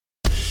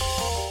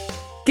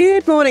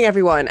Good morning,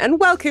 everyone, and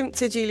welcome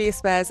to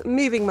Julius Baer's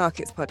Moving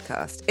Markets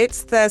podcast.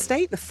 It's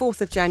Thursday, the 4th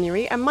of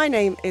January, and my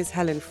name is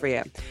Helen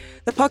Freer.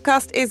 The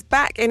podcast is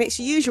back in its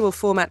usual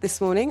format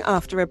this morning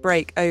after a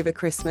break over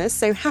Christmas,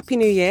 so Happy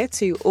New Year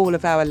to all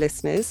of our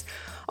listeners.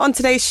 On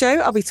today's show,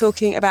 I'll be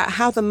talking about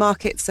how the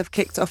markets have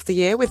kicked off the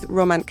year with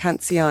Roman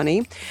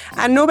Canziani.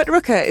 And Norbert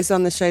Rücker is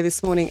on the show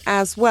this morning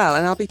as well,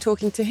 and I'll be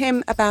talking to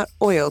him about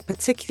oil,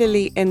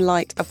 particularly in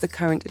light of the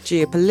current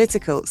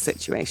geopolitical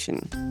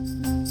situation.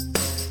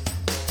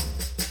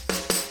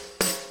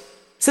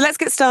 So let's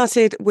get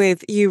started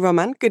with you,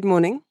 Roman. Good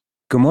morning.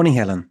 Good morning,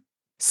 Helen.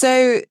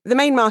 So the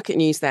main market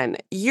news then.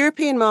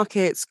 European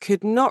markets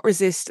could not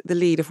resist the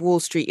lead of Wall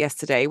Street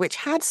yesterday, which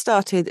had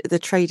started the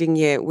trading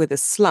year with a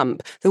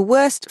slump. The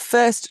worst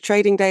first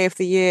trading day of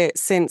the year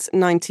since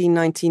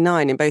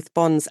 1999 in both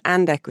bonds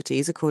and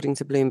equities, according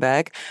to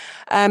Bloomberg.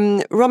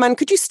 Roman,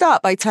 could you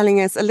start by telling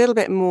us a little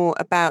bit more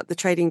about the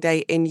trading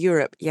day in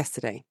Europe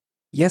yesterday?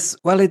 Yes,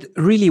 well, it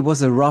really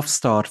was a rough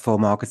start for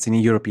markets in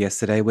Europe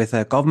yesterday, with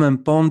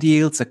government bond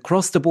yields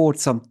across the board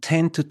some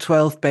 10 to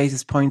 12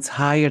 basis points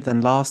higher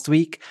than last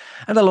week,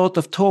 and a lot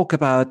of talk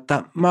about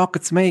that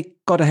markets may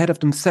got ahead of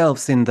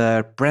themselves in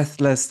their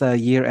breathless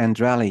year-end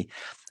rally.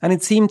 And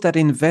it seemed that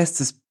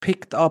investors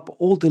picked up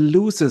all the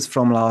losers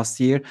from last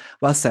year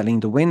while selling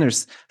the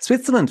winners.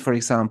 Switzerland, for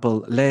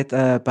example, led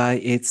by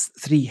its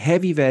three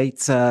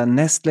heavyweights,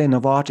 Nestlé,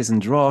 Novartis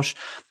and Roche,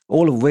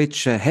 all of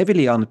which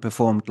heavily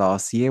underperformed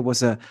last year,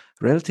 was a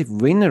relative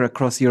winner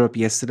across Europe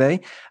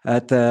yesterday.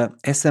 The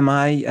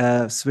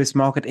SMI Swiss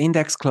Market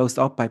Index closed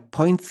up by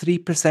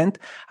 0.3%,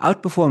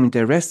 outperforming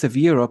the rest of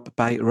Europe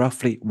by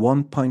roughly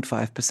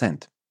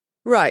 1.5%.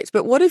 Right,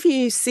 but what have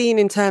you seen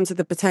in terms of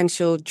the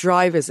potential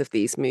drivers of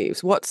these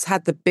moves? What's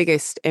had the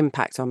biggest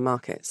impact on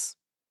markets?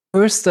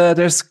 First,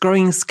 there's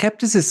growing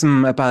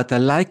skepticism about the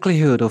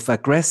likelihood of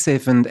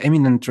aggressive and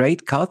imminent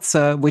rate cuts,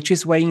 which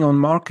is weighing on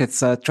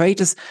markets.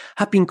 Traders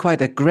have been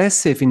quite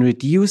aggressive in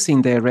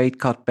reducing their rate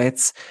cut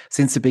bets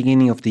since the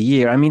beginning of the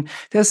year. I mean,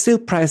 they're still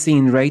pricing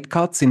in rate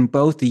cuts in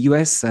both the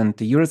US and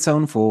the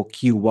Eurozone for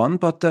Q1,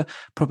 but the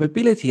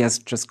probability has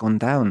just gone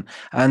down.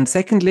 And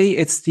secondly,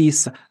 it's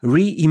this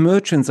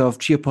re-emergence of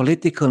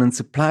geopolitical and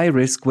supply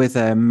risk with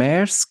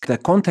Maersk, the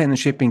container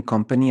shipping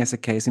company, as a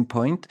case in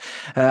point,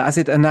 as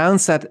it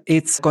announced that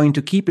it's going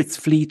to keep its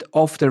fleet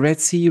off the Red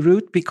Sea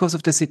route because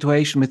of the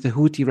situation with the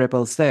Houthi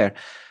rebels there.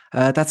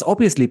 That's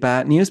obviously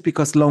bad news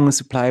because longer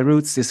supply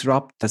routes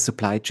disrupt the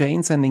supply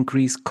chains and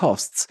increase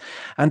costs.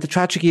 And the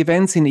tragic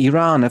events in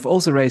Iran have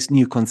also raised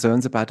new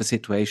concerns about the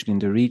situation in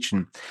the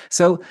region.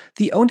 So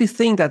the only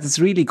thing that has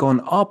really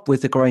gone up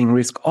with the growing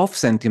risk-off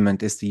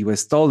sentiment is the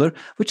US dollar,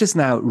 which has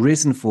now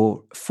risen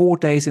for 4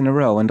 days in a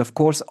row. And of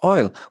course,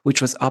 oil,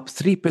 which was up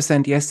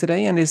 3%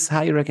 yesterday and is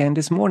higher again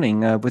this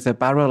morning, with a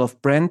barrel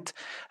of Brent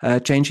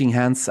changing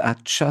hands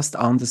at just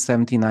under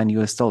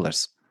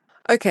 $79.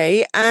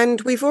 Okay, and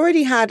we've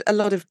already had a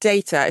lot of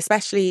data,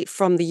 especially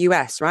from the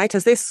US, right?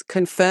 Has this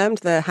confirmed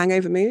the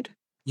hangover mood?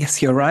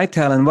 Yes, you're right,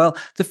 Helen. Well,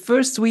 the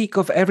first week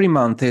of every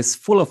month is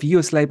full of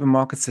US labor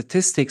market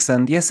statistics.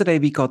 And yesterday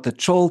we got the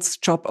JOLTS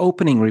job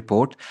opening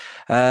report,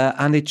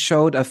 and it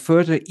showed a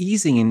further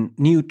easing in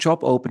new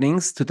job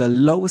openings to the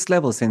lowest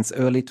level since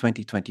early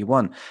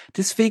 2021.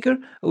 This figure,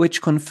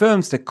 which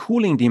confirms the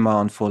cooling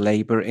demand for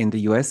labor in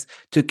the US,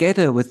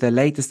 together with the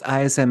latest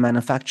ISM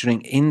manufacturing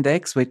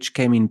index, which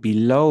came in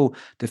below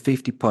the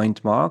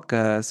 50-point mark,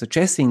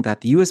 suggesting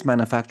that the US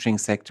manufacturing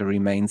sector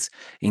remains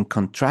in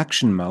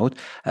contraction mode,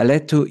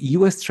 led to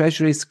US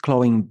Treasuries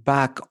clawing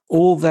back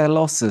all their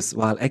losses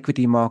while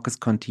equity markets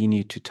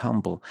continue to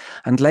tumble.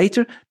 And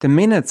later, the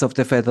minutes of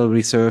the Federal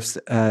Reserve's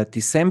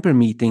December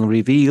meeting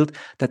revealed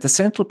that the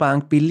central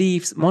bank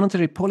believes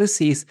monetary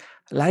policy is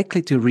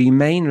likely to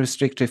remain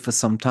restrictive for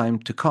some time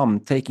to come,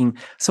 taking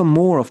some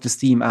more of the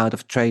steam out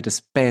of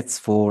traders' bets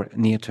for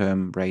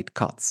near-term rate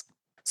cuts.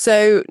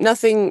 So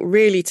nothing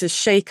really to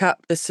shake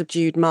up the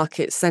subdued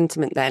market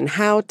sentiment then.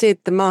 How did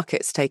the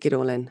markets take it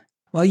all in?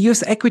 Well,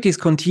 US equities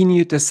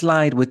continued to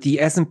slide, with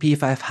the S&P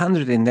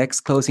 500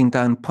 index closing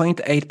down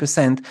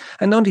 0.8%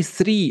 and only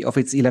 3 of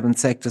its 11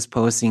 sectors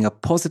posting a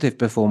positive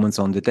performance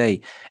on the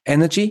day.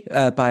 Energy,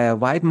 by a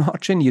wide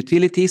margin,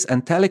 utilities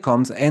and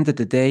telecoms ended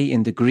the day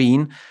in the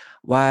green,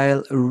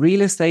 while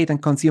real estate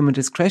and consumer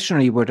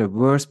discretionary were the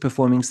worst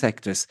performing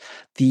sectors.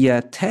 The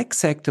tech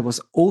sector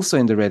was also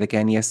in the red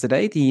again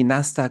yesterday. The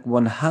Nasdaq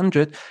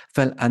 100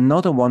 fell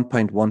another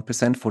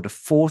 1.1% for the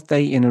 4th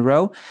day in a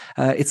row,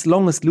 its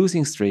longest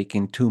losing streak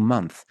in 2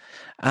 months.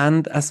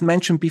 And as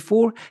mentioned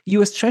before,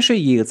 US Treasury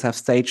yields have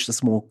staged a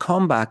small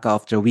comeback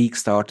after a weak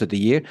start to the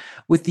year,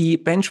 with the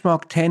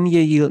benchmark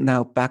 10-year yield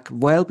now back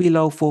well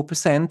below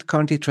 4%,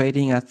 currently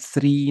trading at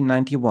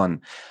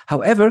 3.91.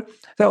 However,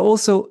 there are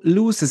also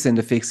losers in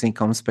the fixed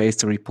income space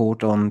to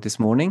report on this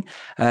morning,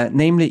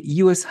 namely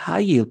US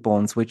high-yield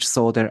bonds, which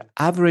saw their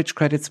average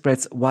credit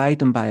spreads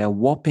widen by a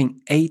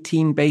whopping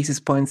 18 basis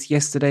points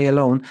yesterday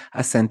alone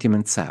as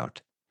sentiment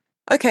soured.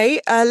 Okay,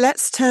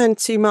 let's turn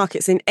to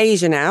markets in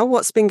Asia now.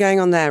 What's been going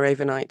on there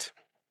overnight?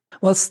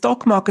 Well,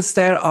 stock markets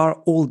there are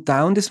all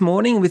down this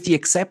morning, with the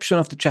exception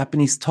of the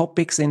Japanese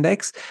Topix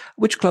index,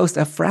 which closed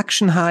a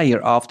fraction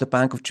higher after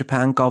Bank of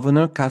Japan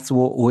Governor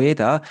Kazuo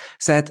Ueda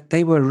said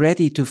they were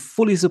ready to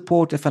fully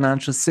support the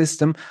financial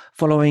system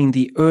following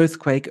the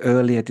earthquake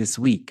earlier this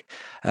week.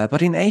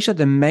 But in Asia,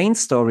 the main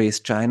story is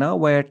China,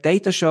 where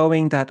data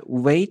showing that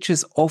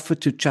wages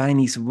offered to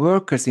Chinese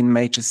workers in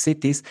major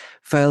cities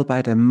fell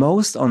by the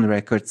most on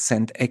record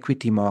sent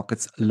equity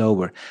markets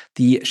lower.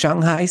 The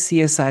Shanghai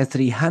CSI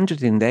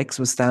 300 index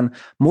was down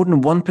more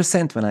than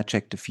 1% when I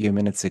checked a few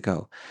minutes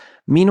ago.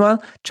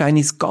 Meanwhile,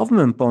 Chinese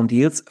government bond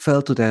yields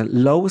fell to their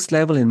lowest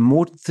level in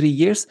more than 3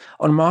 years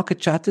on market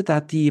chatter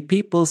that the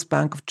People's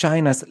Bank of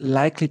China is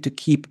likely to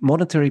keep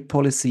monetary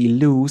policy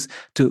loose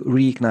to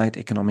reignite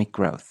economic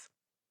growth.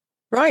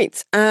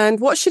 Right. And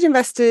what should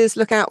investors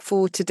look out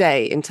for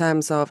today in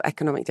terms of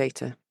economic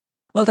data?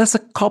 Well, there's a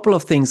couple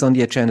of things on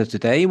the agenda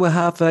today. We'll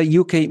have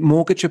UK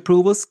mortgage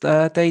approvals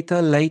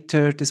data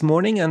later this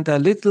morning, and a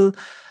little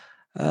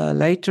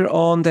later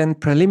on, then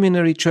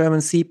preliminary German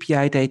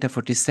CPI data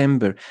for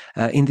December.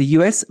 In the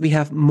US, we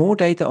have more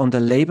data on the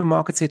labor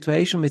market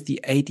situation with the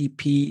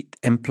ADP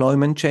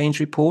employment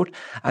change report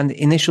and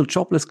initial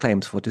jobless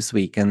claims for this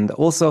week. And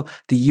also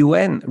the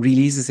UN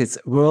releases its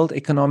World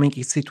Economic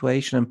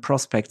Situation and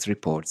Prospects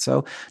report.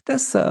 So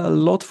there's a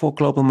lot for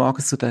global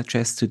markets to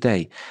digest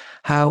today.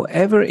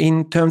 However,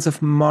 in terms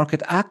of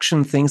market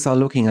action, things are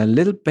looking a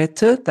little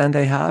better than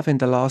they have in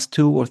the last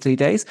 2 or 3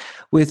 days,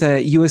 with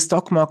US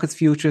stock market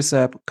futures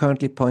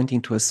currently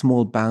pointing to a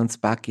small bounce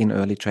back in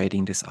early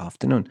trading this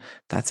afternoon.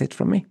 That's it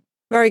from me.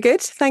 Very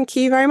good. Thank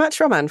you very much,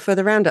 Roman, for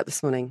the roundup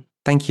this morning.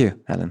 Thank you,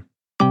 Helen.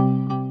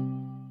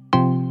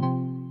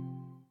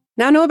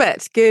 Now,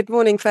 Norbert, good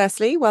morning,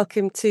 firstly.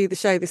 Welcome to the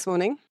show this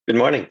morning. Good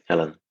morning,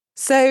 Helen.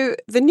 So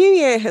the new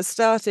year has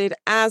started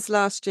as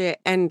last year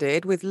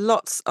ended, with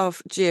lots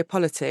of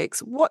geopolitics.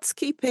 What's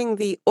keeping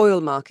the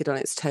oil market on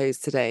its toes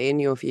today, in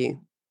your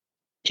view?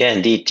 Yeah,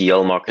 indeed, the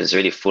oil market is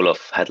really full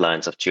of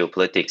headlines of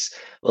geopolitics.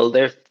 Well,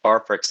 there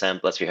are, for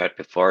example, as we heard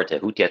before, the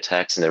Houthi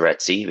attacks in the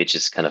Red Sea, which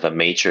is kind of a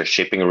major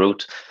shipping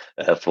route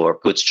for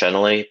goods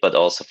generally, but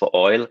also for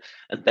oil.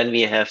 And then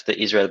we have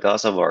the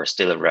Israel-Gaza war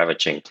still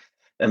ravaging.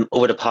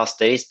 Over the past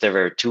days, there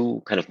were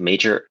 2 kind of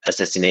major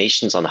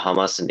assassinations on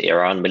Hamas and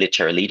Iran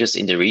military leaders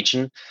in the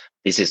region.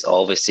 This is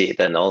obviously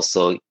then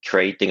also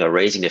creating or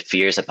raising the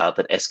fears about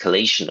the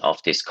escalation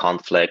of this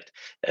conflict,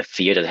 a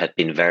fear that had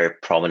been very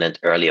prominent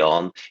early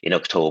on in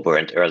October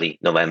and early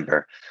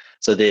November.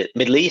 So the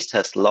Middle East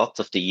has lots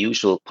of the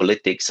usual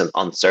politics and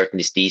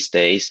uncertainties these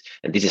days,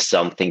 and this is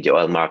something the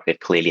oil market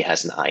clearly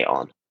has an eye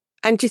on.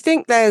 And do you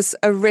think there's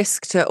a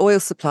risk to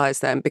oil supplies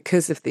then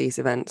because of these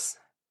events?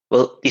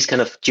 Well, these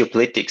kind of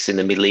geopolitics in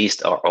the Middle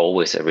East are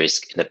always a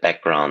risk in the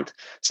background,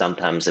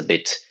 sometimes a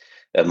bit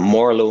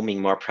more looming,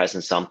 more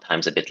present,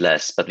 sometimes a bit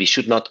less, but we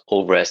should not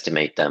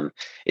overestimate them.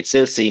 It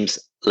still seems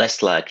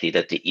less likely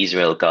that the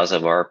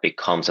Israel-Gaza war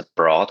becomes a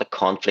broader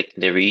conflict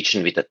in the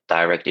region with the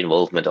direct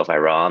involvement of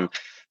Iran,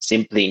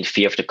 simply in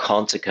fear of the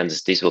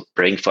consequences this will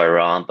bring for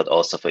Iran, but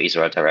also for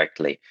Israel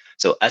directly.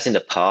 So as in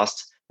the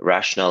past,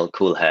 rational,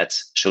 cool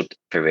heads should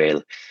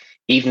prevail.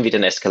 Even with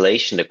an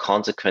escalation, the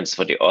consequences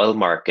for the oil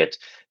market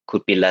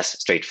could be less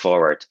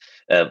straightforward.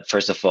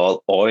 First of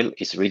all, oil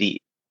is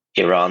really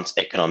Iran's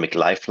economic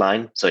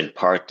lifeline. So in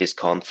part, this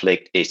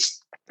conflict is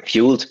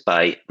fueled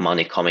by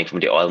money coming from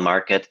the oil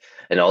market.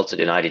 And also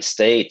the United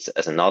States,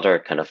 as another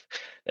kind of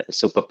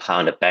superpower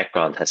in the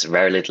background, has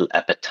very little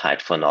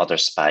appetite for another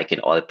spike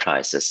in oil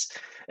prices.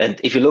 And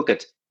if you look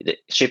at the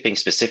shipping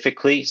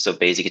specifically, so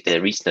basically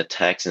the recent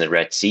attacks in the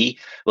Red Sea,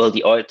 well,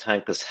 the oil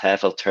tankers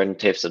have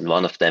alternatives, and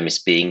one of them is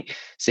being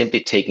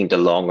simply taking the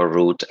longer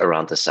route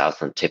around the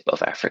southern tip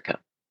of Africa.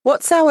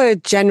 What's our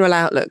general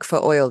outlook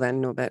for oil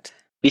then, Norbert?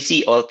 We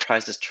see oil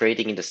prices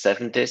trading in the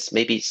 70s,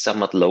 maybe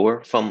somewhat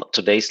lower from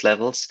today's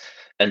levels.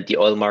 And the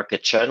oil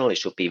market generally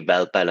should be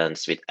well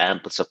balanced with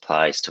ample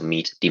supplies to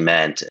meet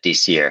demand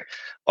this year.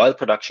 Oil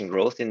production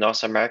growth in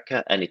North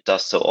America, and it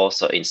does so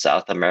also in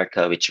South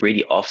America, which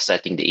really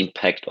offsetting the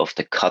impact of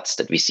the cuts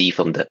that we see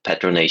from the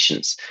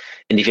petronations.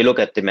 And if you look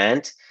at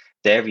demand,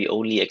 there we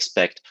only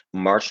expect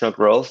marginal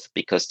growth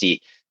because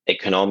the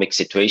economic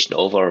situation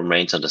overall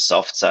remains on the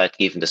soft side,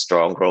 given the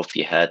strong growth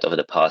we had over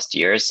the past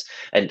years,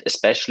 and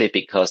especially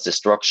because the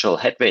structural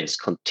headwinds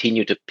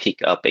continue to pick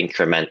up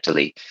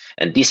incrementally.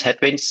 And these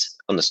headwinds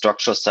on the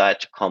structural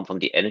side come from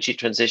the energy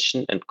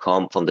transition and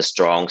come from the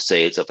strong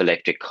sales of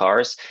electric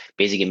cars,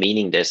 basically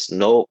meaning there's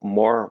no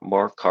more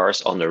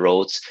cars on the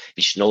roads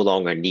which no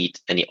longer need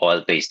any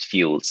oil-based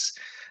fuels.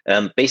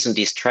 Based on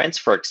these trends,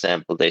 for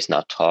example, there's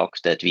now talk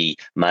that we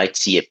might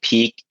see a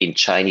peak in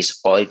Chinese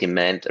oil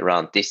demand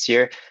around this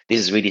year. This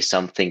is really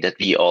something that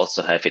we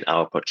also have in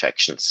our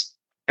projections.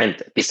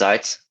 And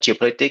besides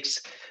geopolitics,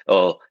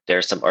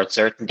 there's some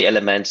uncertainty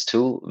elements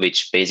too,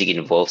 which basically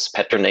involves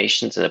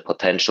patronations and the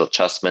potential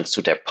adjustments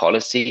to their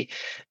policy,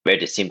 where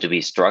they seem to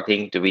be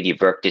struggling to really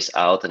work this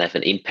out and have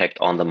an impact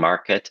on the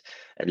market.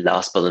 And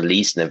last but not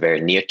least, in the very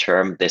near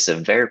term, there's a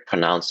very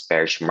pronounced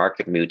bearish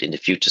market mood in the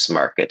futures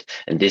market.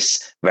 And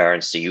this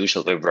warrants the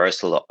usual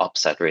reversal of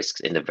upside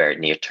risks in the very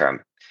near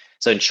term.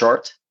 So in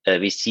short,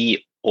 we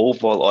see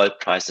overall oil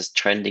prices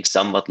trending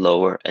somewhat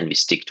lower, and we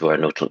stick to our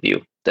neutral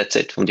view. That's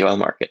it from the oil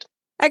market.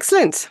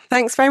 Excellent.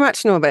 Thanks very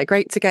much, Norbert.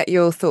 Great to get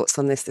your thoughts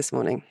on this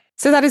morning.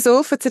 So that is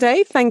all for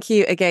today. Thank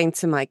you again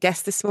to my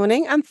guest this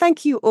morning, and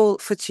thank you all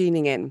for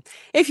tuning in.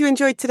 If you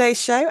enjoyed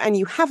today's show and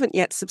you haven't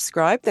yet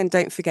subscribed, then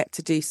don't forget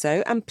to do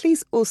so. And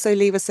please also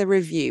leave us a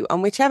review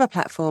on whichever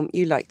platform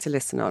you like to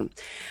listen on.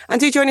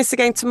 And do join us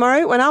again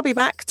tomorrow when I'll be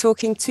back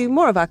talking to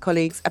more of our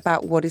colleagues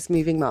about what is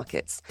moving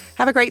markets.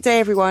 Have a great day,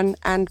 everyone,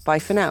 and bye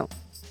for now.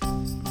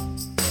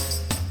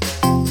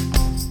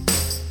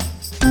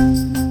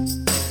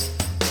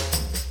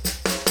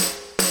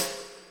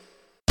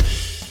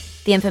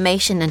 The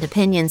information and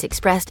opinions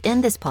expressed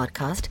in this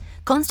podcast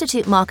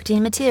constitute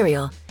marketing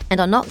material and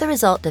are not the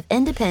result of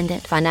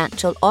independent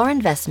financial or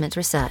investment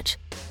research.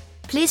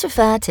 Please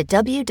refer to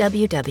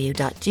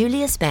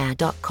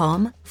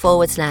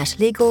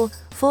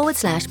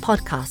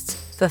www.juliusbaer.com/legal/podcasts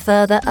for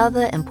further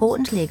other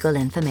important legal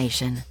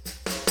information.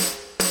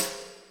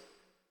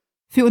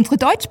 Für unsere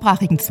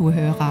deutschsprachigen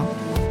Zuhörer.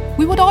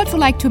 We would also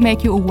like to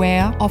make you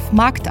aware of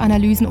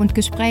Marktanalysen und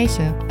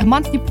Gespräche, a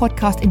monthly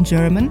podcast in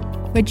German,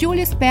 where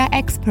Julius Baer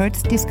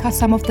experts discuss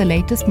some of the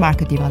latest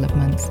market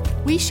developments.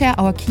 We share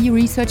our key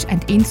research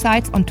and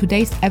insights on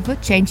today's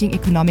ever-changing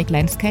economic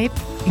landscape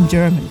in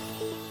German.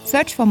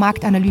 Search for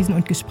Marktanalysen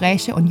und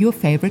Gespräche on your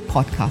favorite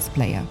podcast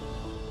player.